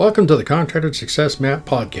Welcome to the Contractor Success Map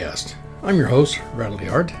podcast. I'm your host, Bradley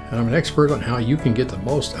Hart, and I'm an expert on how you can get the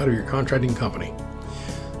most out of your contracting company.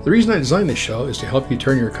 The reason I designed this show is to help you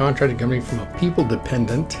turn your contracting company from a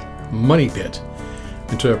people-dependent money pit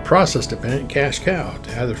into a process-dependent cash cow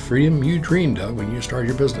to have the freedom you dreamed of when you started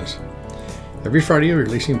your business. Every Friday, we're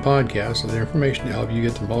releasing podcasts with information to help you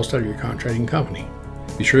get the most out of your contracting company.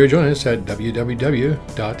 Be sure to join us at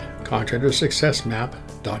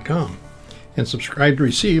www.contractorsuccessmap.com and subscribe to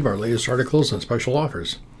receive our latest articles and special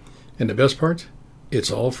offers. And the best part,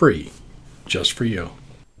 it's all free, just for you.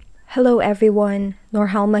 Hello everyone,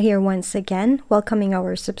 Norhalma here once again, welcoming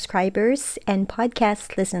our subscribers and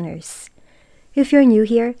podcast listeners. If you're new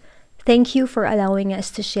here, thank you for allowing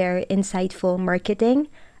us to share insightful marketing,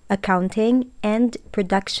 accounting, and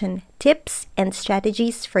production tips and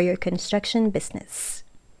strategies for your construction business.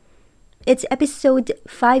 It's episode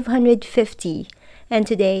 550, and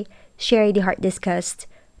today, Sherry DeHart discussed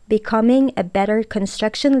becoming a better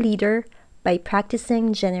construction leader by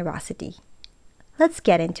practicing generosity. Let's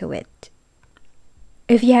get into it.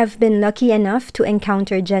 If you have been lucky enough to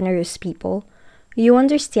encounter generous people, you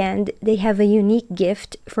understand they have a unique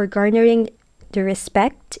gift for garnering the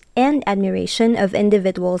respect and admiration of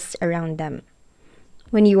individuals around them.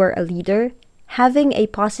 When you are a leader, having a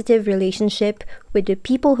positive relationship with the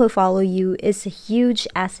people who follow you is a huge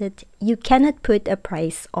asset you cannot put a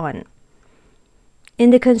price on. In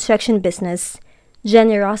the construction business,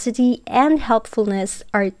 generosity and helpfulness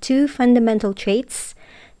are two fundamental traits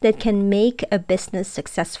that can make a business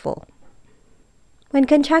successful. When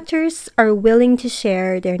contractors are willing to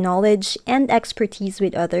share their knowledge and expertise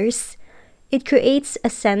with others, it creates a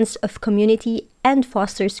sense of community and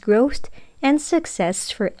fosters growth and success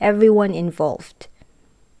for everyone involved.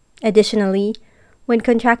 Additionally, when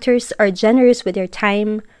contractors are generous with their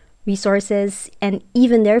time, resources, and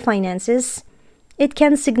even their finances, it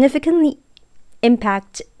can significantly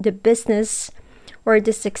impact the business or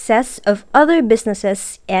the success of other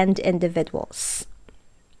businesses and individuals.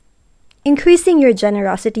 Increasing your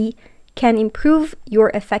generosity can improve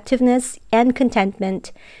your effectiveness and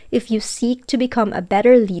contentment if you seek to become a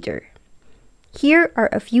better leader. Here are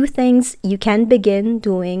a few things you can begin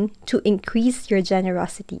doing to increase your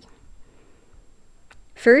generosity.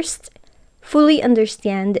 First, fully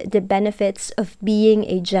understand the benefits of being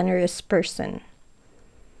a generous person.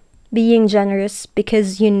 Being generous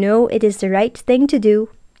because you know it is the right thing to do,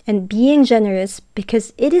 and being generous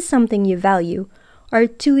because it is something you value, are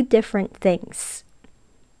two different things.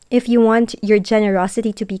 If you want your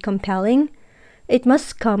generosity to be compelling, it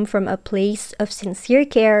must come from a place of sincere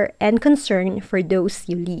care and concern for those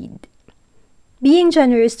you lead. Being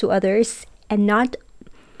generous to others and not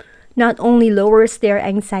only lowers their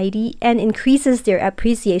anxiety and increases their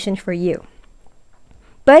appreciation for you,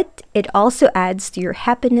 but it also adds to your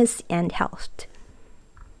happiness and health.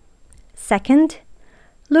 Second,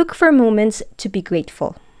 look for moments to be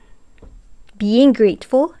grateful. Being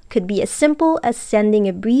grateful could be as simple as sending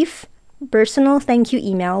a brief, personal thank you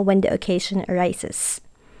email when the occasion arises.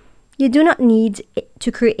 You do not need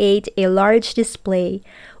to create a large display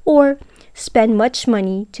or spend much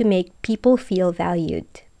money to make people feel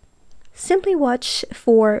valued. Simply watch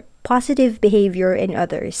for positive behavior in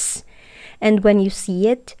others, and when you see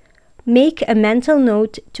it, make a mental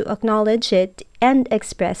note to acknowledge it and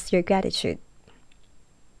express your gratitude.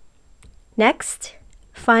 Next,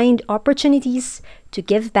 find opportunities to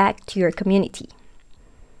give back to your community.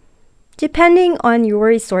 Depending on your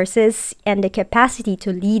resources and the capacity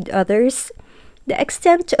to lead others, the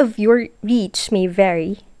extent of your reach may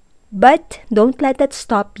vary, but don't let that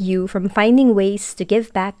stop you from finding ways to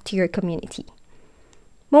give back to your community.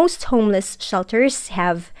 Most homeless shelters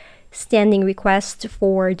have standing requests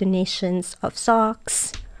for donations of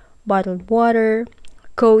socks, bottled water,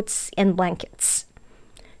 coats, and blankets.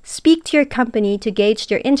 Speak to your company to gauge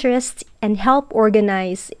their interest and help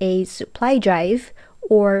organize a supply drive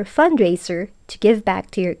or fundraiser to give back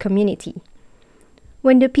to your community.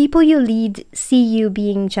 When the people you lead see you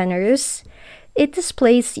being generous, it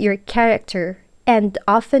displays your character and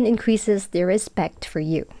often increases their respect for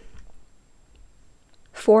you.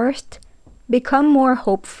 Fourth, become more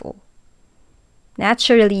hopeful.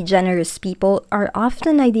 Naturally generous people are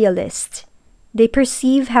often idealists. They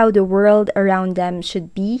perceive how the world around them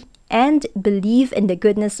should be and believe in the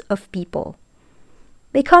goodness of people.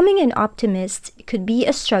 Becoming an optimist could be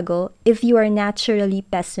a struggle if you are naturally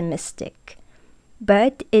pessimistic,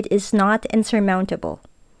 but it is not insurmountable.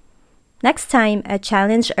 Next time a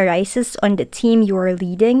challenge arises on the team you are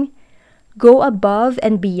leading, go above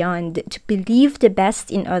and beyond to believe the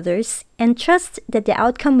best in others and trust that the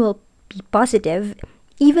outcome will be positive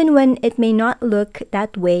even when it may not look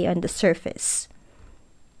that way on the surface.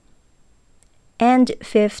 And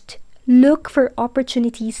fifth, look for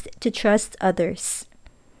opportunities to trust others.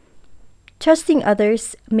 Trusting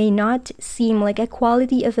others may not seem like a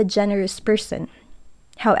quality of a generous person.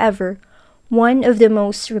 However, one of the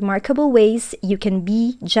most remarkable ways you can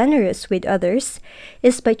be generous with others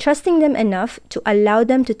is by trusting them enough to allow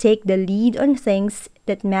them to take the lead on things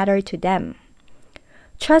that matter to them.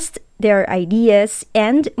 Trust their ideas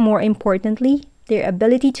and, more importantly, their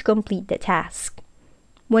ability to complete the task.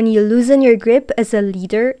 When you loosen your grip as a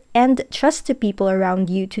leader and trust the people around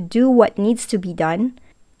you to do what needs to be done,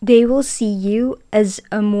 they will see you as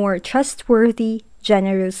a more trustworthy,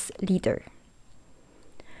 generous leader.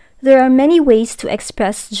 There are many ways to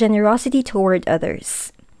express generosity toward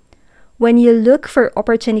others. When you look for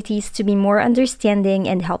opportunities to be more understanding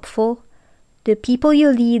and helpful, the people you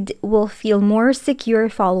lead will feel more secure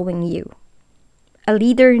following you. A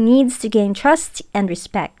leader needs to gain trust and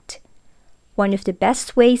respect. One of the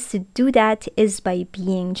best ways to do that is by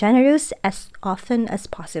being generous as often as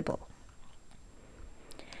possible.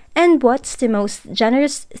 And what's the most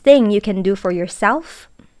generous thing you can do for yourself?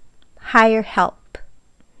 Hire help.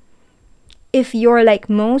 If you're like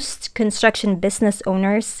most construction business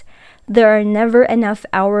owners, there are never enough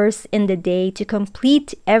hours in the day to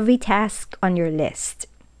complete every task on your list.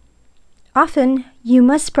 Often, you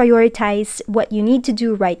must prioritize what you need to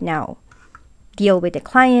do right now. Deal with a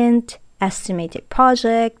client, estimate a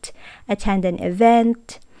project, attend an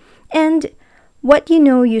event, and what you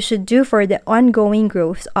know you should do for the ongoing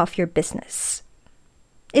growth of your business.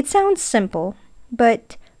 It sounds simple,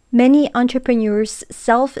 but many entrepreneurs'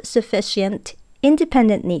 self-sufficient,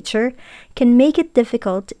 independent nature can make it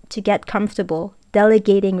difficult to get comfortable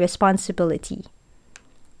delegating responsibility.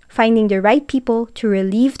 Finding the right people to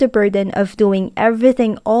relieve the burden of doing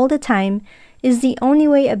everything all the time is the only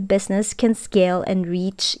way a business can scale and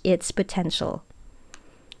reach its potential.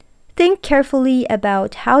 Think carefully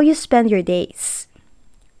about how you spend your days.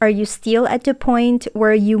 Are you still at the point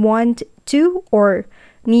where you want to or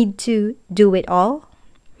need to do it all?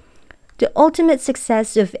 The ultimate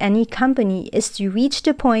success of any company is to reach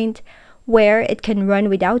the point where it can run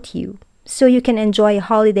without you, so you can enjoy a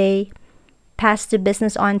holiday, pass the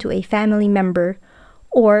business on to a family member,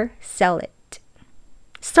 or sell it.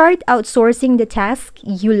 Start outsourcing the task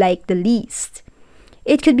you like the least.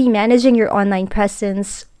 It could be managing your online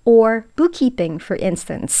presence or bookkeeping, for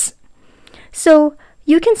instance. So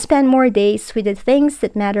you can spend more days with the things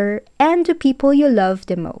that matter and the people you love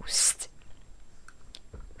the most.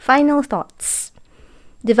 Final thoughts.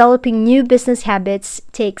 Developing new business habits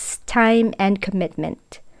takes time and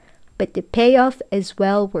commitment, but the payoff is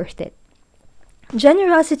well worth it.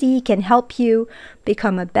 Generosity can help you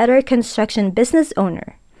become a better construction business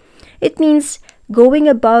owner. It means going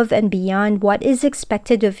above and beyond what is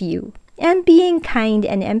expected of you and being kind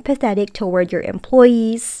and empathetic toward your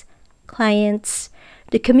employees, clients,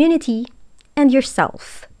 the community, and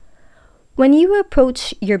yourself. When you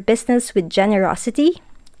approach your business with generosity,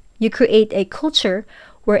 you create a culture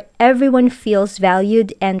where everyone feels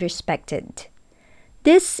valued and respected.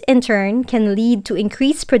 This, in turn, can lead to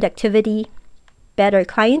increased productivity, better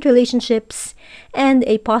client relationships, and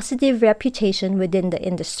a positive reputation within the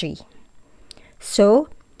industry. So,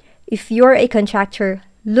 if you're a contractor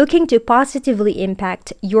looking to positively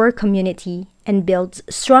impact your community and build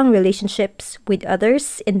strong relationships with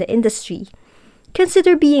others in the industry,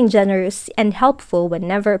 consider being generous and helpful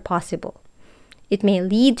whenever possible. It may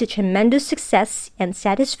lead to tremendous success and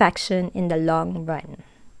satisfaction in the long run.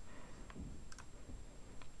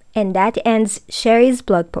 And that ends Sherry's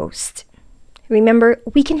blog post. Remember,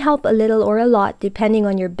 we can help a little or a lot depending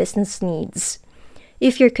on your business needs.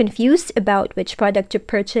 If you're confused about which product to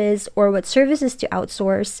purchase or what services to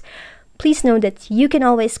outsource, please know that you can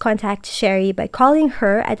always contact Sherry by calling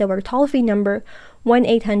her at our toll-free number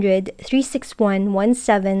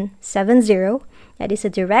 1-800-361-1770. That is a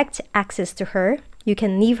direct access to her. You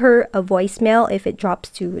can leave her a voicemail if it drops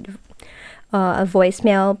to a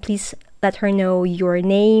voicemail. Please let her know your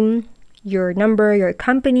name, your number, your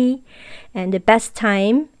company, and the best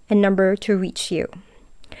time and number to reach you.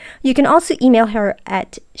 You can also email her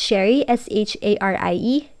at Sherry,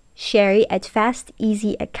 S-H-A-R-I-E,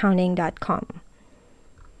 Sherry@fasteasyaccounting.com.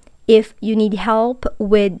 If you need help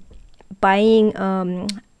with buying one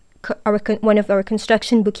of our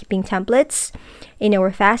construction bookkeeping templates in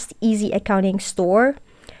our Fast Easy Accounting store,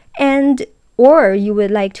 or you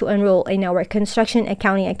would like to enroll in our Construction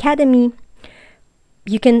Accounting Academy,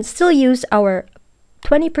 you can still use our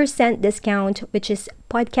 20% discount, which is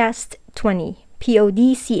Podcast 20,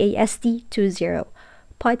 PODCAST 20,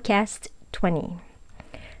 Podcast 20.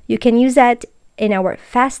 You can use that in our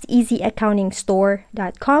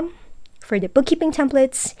fasteasyaccountingstore.com for the bookkeeping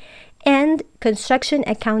templates and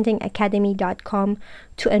constructionaccountingacademy.com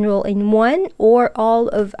to enroll in one or all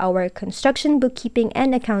of our construction bookkeeping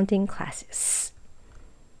and accounting classes.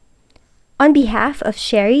 On behalf of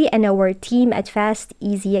Sherry and our team at Fast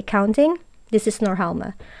Easy Accounting, this is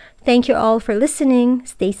Norhalma. Thank you all for listening.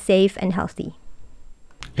 Stay safe and healthy.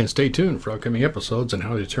 And stay tuned for upcoming episodes on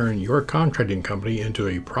how to turn your contracting company into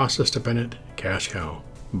a process-dependent cash cow.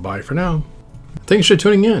 Bye for now. Thanks for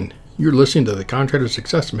tuning in. You're listening to the Contractor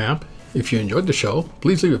Success Map. If you enjoyed the show,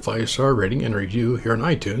 please leave a 5-star rating and review here on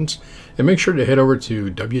iTunes, and make sure to head over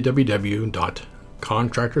to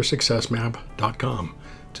www.contractorsuccessmap.com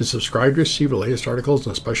to subscribe to receive the latest articles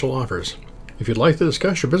and special offers. If you'd like to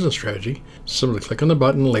discuss your business strategy, simply click on the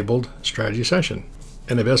button labeled Strategy Session.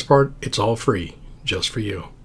 And the best part, it's all free, just for you.